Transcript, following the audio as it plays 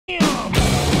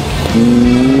Good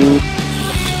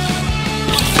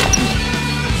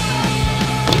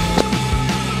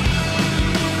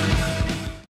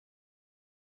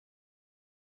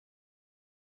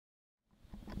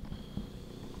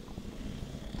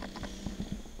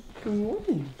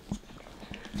morning.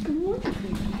 Good morning,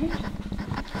 baby.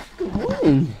 Good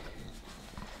morning.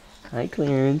 Hi,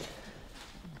 Clarence.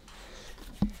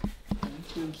 Hi,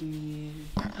 Chunky.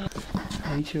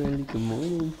 Hi, Charlie. Good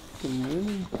morning. Good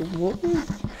morning. Good morning.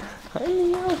 Hi,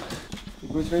 Leo. You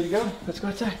boys ready to go? Let's go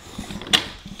outside.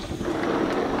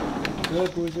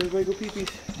 Good, boys. Everybody go pee-pees.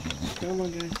 Come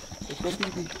on, guys. Let's go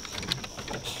pee-pee.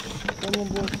 Come on,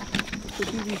 boys.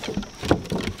 Let's go pee-pee.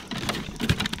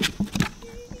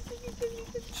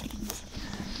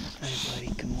 Hi, buddy.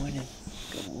 Good morning.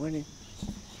 Good morning.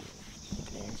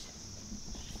 There's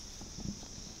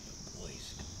boys.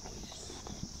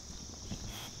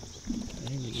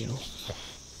 There we go.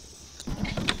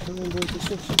 Come on, boys. Let's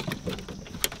go.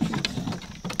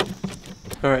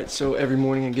 All right. So every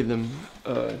morning I give them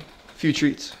a few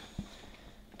treats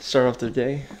to start off their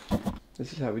day.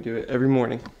 This is how we do it every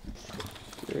morning.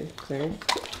 Ready, Clarence?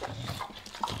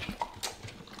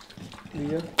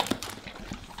 Leo?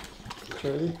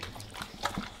 Charlie?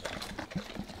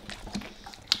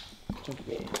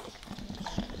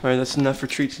 Alright, that's enough for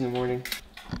treats in the morning.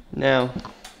 Now,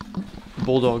 the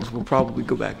Bulldogs will probably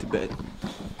go back to bed.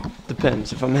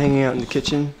 Depends. If I'm hanging out in the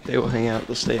kitchen, they will hang out,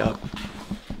 they'll stay up.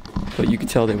 But you can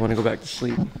tell they want to go back to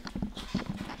sleep.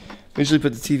 I usually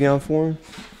put the TV on for them,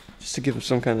 just to give them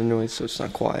some kind of noise so it's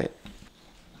not quiet.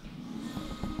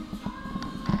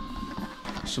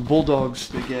 So Bulldogs,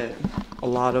 they get a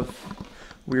lot of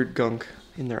weird gunk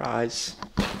in their eyes,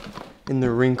 in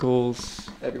their wrinkles,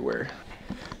 everywhere.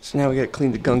 So now we gotta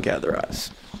clean the gunk out of their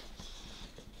eyes.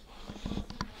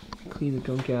 Clean the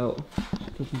gunk out,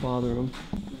 doesn't bother them.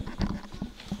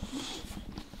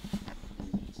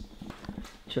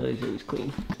 Charlie's always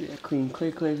clean. Yeah, clean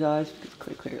Claire's eyes,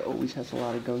 because Claire always has a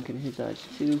lot of gunk in his eyes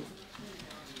too.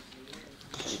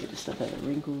 Gotta get the stuff out of the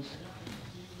wrinkles.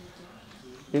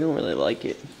 They don't really like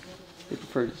it. They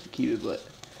prefer just to keep it, but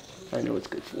I know it's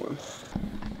good for them.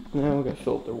 Now we're gonna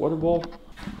fill up their water bowl.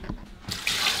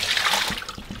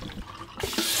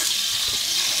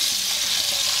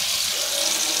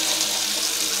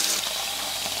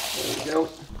 There we go.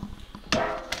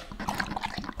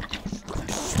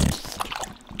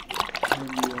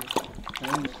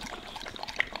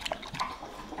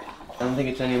 I don't think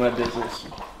it's any of my business.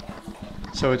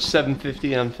 So it's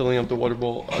 7:50 and I'm filling up the water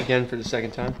bowl again for the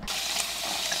second time.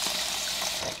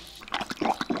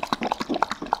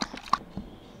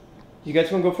 You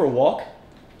guys wanna go for a walk?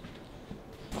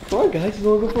 Come on guys, you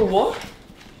wanna go for a walk?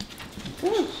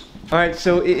 Come on. Alright,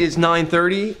 so it is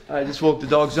 9:30. I just woke the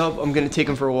dogs up. I'm gonna take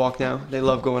them for a walk now. They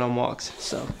love going on walks,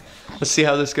 so let's see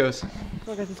how this goes. Come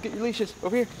on guys, let's get your leashes.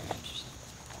 Over here.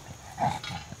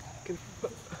 Good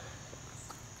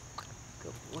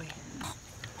boy.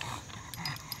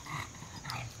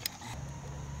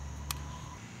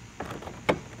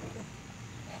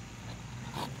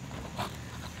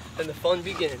 And the fun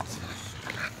begins.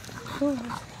 Oh,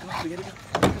 we gotta go.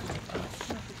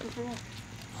 Let's go for a walk.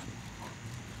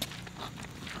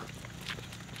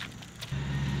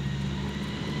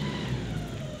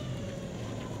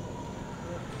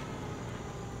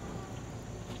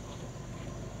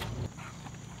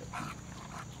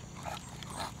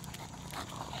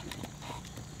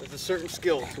 There's a certain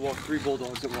skill to walk 3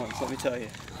 Bulldogs at once, let me tell you.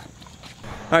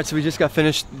 Alright, so we just got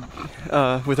finished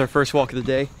with our first walk of the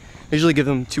day. I usually give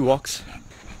them 2 walks.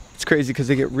 It's crazy because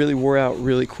they get really wore out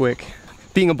really quick.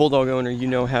 Being a Bulldog owner, you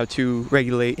know how to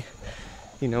regulate,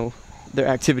 you know, their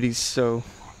activities so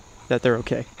that they're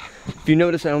okay. If you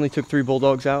notice, I only took 3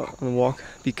 Bulldogs out on the walk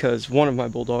because one of my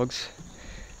Bulldogs,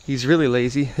 he's really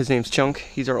lazy. His name's Chunk.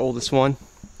 He's our oldest one.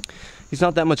 He's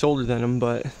not that much older than him,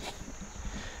 but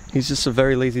he's just a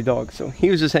very lazy dog. So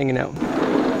he was just hanging out.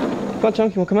 Come on,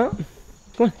 Chunk, you wanna come out?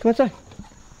 Come outside.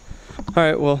 All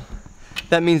right, well,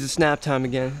 that means it's nap time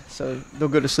again. So they'll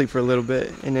go to sleep for a little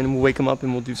bit and then we'll wake them up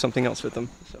and we'll do something else with them.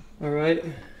 So. All right,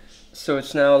 so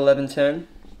it's now 11:10.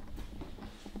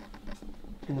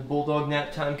 And the Bulldog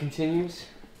nap time continues.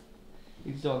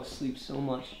 These dogs sleep so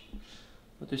much,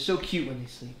 but they're so cute when they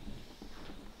sleep.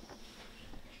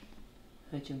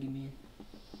 Hi, Chunky man.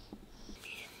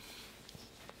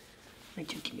 Hi,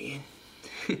 Chunky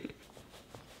man.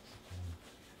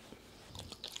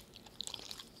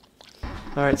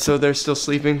 All right, so they're still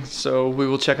sleeping, so we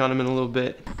will check on them in a little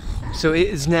bit. So it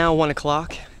is now 1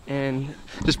 o'clock, and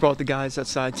just brought the guys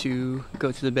outside to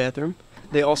go to the bathroom.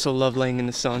 They also love laying in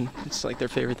the sun. It's like their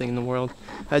favorite thing in the world.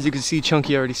 As you can see,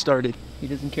 Chunky already started. He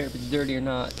doesn't care if it's dirty or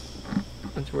not.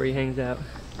 That's where he hangs out.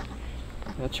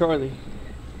 Now Charlie,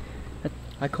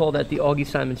 I call that the Augie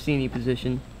Simoncini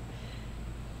position,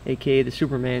 aka the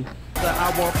Superman.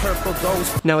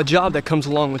 Now a job that comes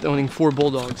along with owning 4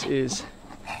 bulldogs is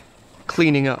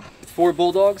cleaning up. 4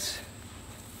 bulldogs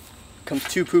comes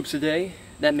 2 poops a day.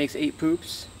 That makes 8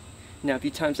 poops. Now if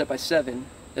you times that by 7,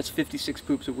 that's 56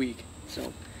 poops a week.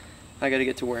 So I gotta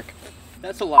get to work.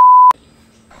 That's a lot.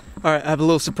 Alright, I have a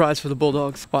little surprise for the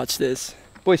bulldogs. Watch this.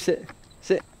 Boys, sit.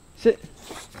 Sit. Sit.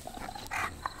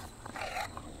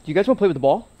 Do you guys want to play with the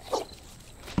ball?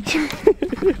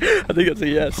 I think that's a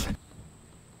yes.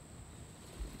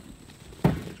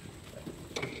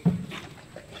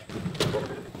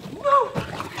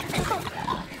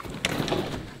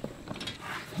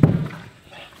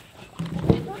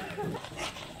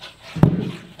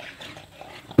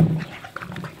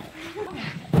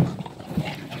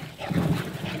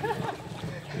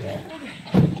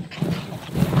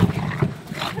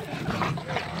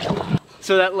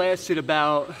 So that lasted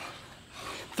about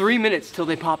 3 minutes till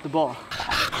they popped the ball.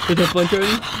 Is that fun, Charlie?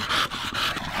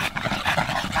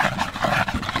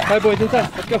 All right, boys, inside.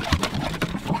 Let's go.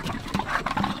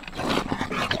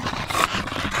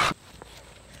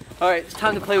 All right, it's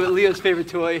time to play with Leo's favorite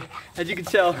toy. As you can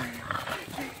tell,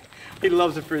 he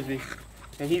loves a Frisbee.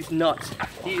 And he's nuts.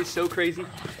 He is so crazy.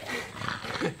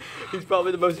 He's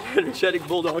probably the most energetic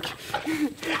bulldog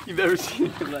you've ever seen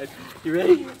in your life. You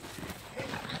ready?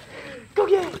 Go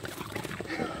get it!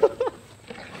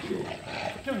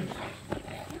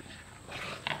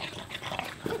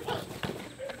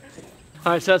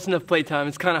 Alright, so that's enough playtime.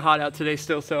 It's kind of hot out today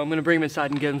still, so I'm going to bring him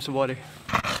inside and get him some water.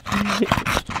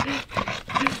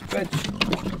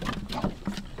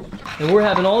 And we're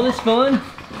having all this fun,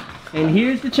 and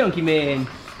here's the chunky man.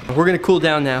 We're going to cool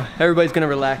down now. Everybody's going to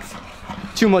relax.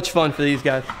 Too much fun for these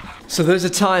guys. So there's a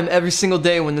time every single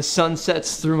day when the sun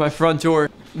sets through my front door.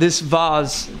 This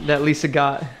vase that Lisa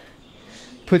got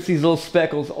puts these little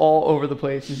speckles all over the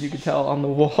place, as you can tell, on the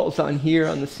walls, on here,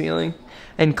 on the ceiling.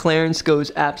 And Clarence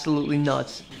goes absolutely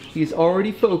nuts. He's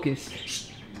already focused.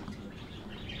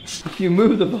 If you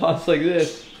move the vase like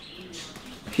this,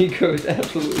 he goes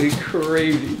absolutely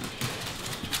crazy.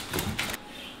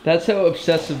 That's how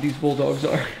obsessive these bulldogs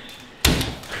are.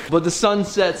 But the sun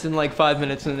sets in like 5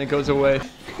 minutes and it goes away.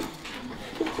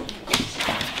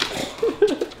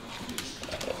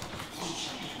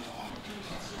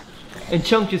 And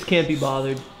Chunk just can't be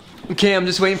bothered. Okay, I'm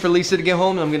just waiting for Lisa to get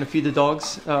home and I'm gonna feed the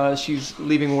dogs. She's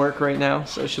leaving work right now,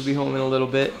 so she'll be home in a little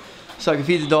bit. So I can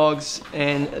feed the dogs,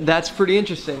 and that's pretty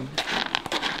interesting.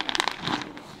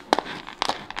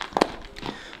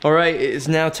 All right, it is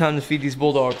now time to feed these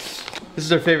bulldogs. This is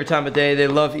their favorite time of day. They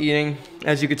love eating,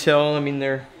 as you could tell. I mean,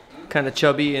 they're kind of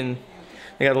chubby and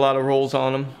they got a lot of rolls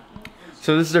on them.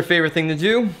 So this is their favorite thing to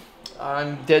do.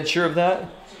 I'm dead sure of that.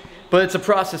 But it's a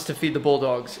process to feed the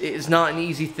bulldogs. It is not an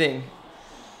easy thing.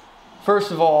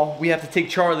 First of all, we have to take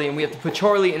Charlie and we have to put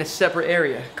Charlie in a separate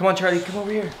area. Come on, Charlie, come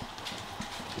over here.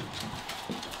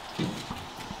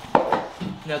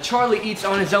 Now, Charlie eats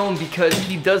on his own because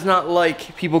he does not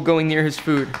like people going near his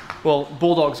food. Well,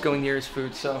 bulldogs going near his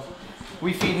food, so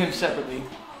we feed him separately.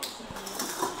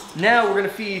 Now we're gonna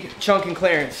feed Chunk and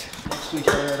Clarence. Not sweet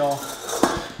at all.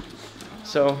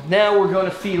 So now we're gonna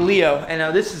feed Leo, and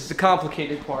now this is the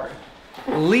complicated part.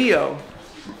 Leo,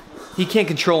 he can't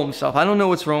control himself. I don't know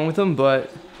what's wrong with him,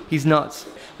 but he's nuts.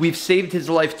 We've saved his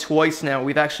life twice now.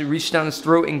 We've actually reached down his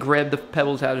throat and grabbed the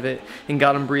pebbles out of it and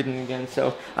got him breathing again.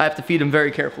 So I have to feed him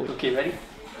very carefully. Okay, ready?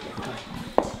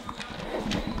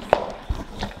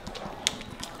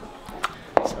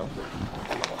 So.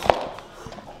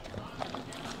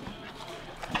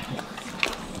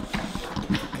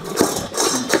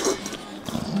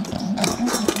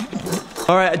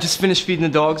 All right, I just finished feeding the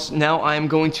dogs. Now I am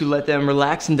going to let them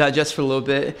relax and digest for a little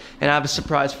bit, and I have a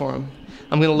surprise for them.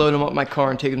 I'm gonna load them up in my car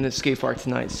and take them to the skate park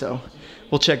tonight, so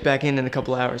we'll check back in a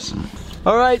couple hours.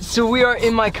 All right, so we are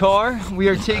in my car. We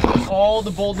are taking all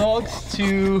the bulldogs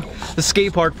to the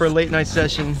skate park for a late night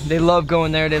session. They love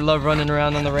going there. They love running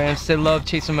around on the ramps. They love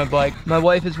chasing my bike. My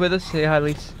wife is with us. Say hi,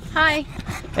 Lise. Hi.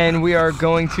 And we are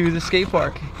going to the skate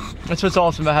park. That's what's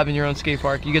awesome about having your own skate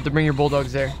park. You get to bring your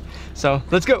bulldogs there. So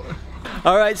let's go.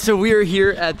 All right, so we are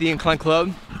here at the Incline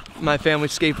Club, my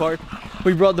family's skate park.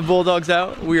 We brought the bulldogs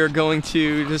out. We are going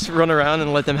to just run around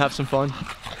and let them have some fun.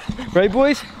 Right,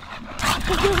 boys?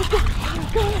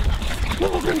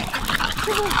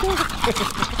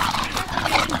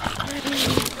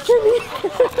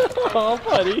 Oh,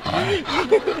 buddy.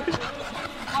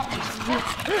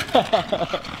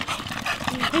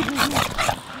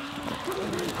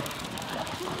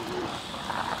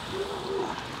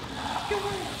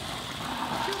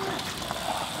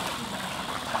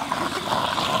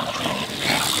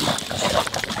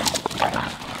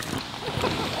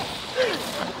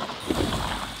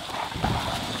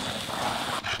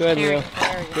 Go ahead, Leo.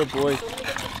 Good boy.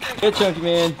 Good, Chunky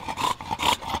man.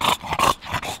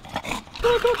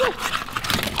 Go, go, go.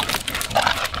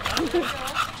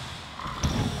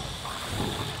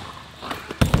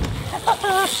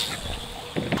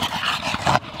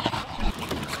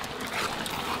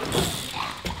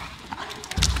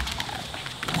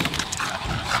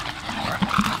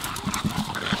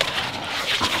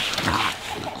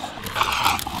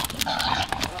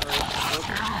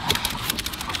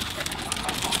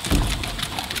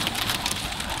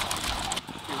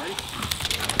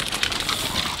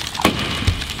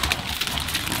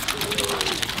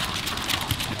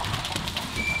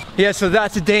 Yeah, so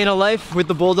that's a day in a life with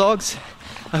the Bulldogs.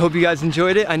 I hope you guys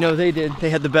enjoyed it. I know they did. They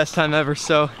had the best time ever.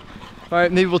 So, all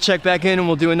right, maybe we'll check back in and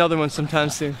we'll do another one sometime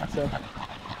soon. So,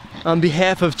 on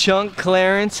behalf of Chunk,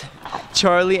 Clarence,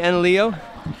 Charlie, and Leo,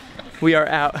 we are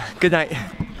out. Good night.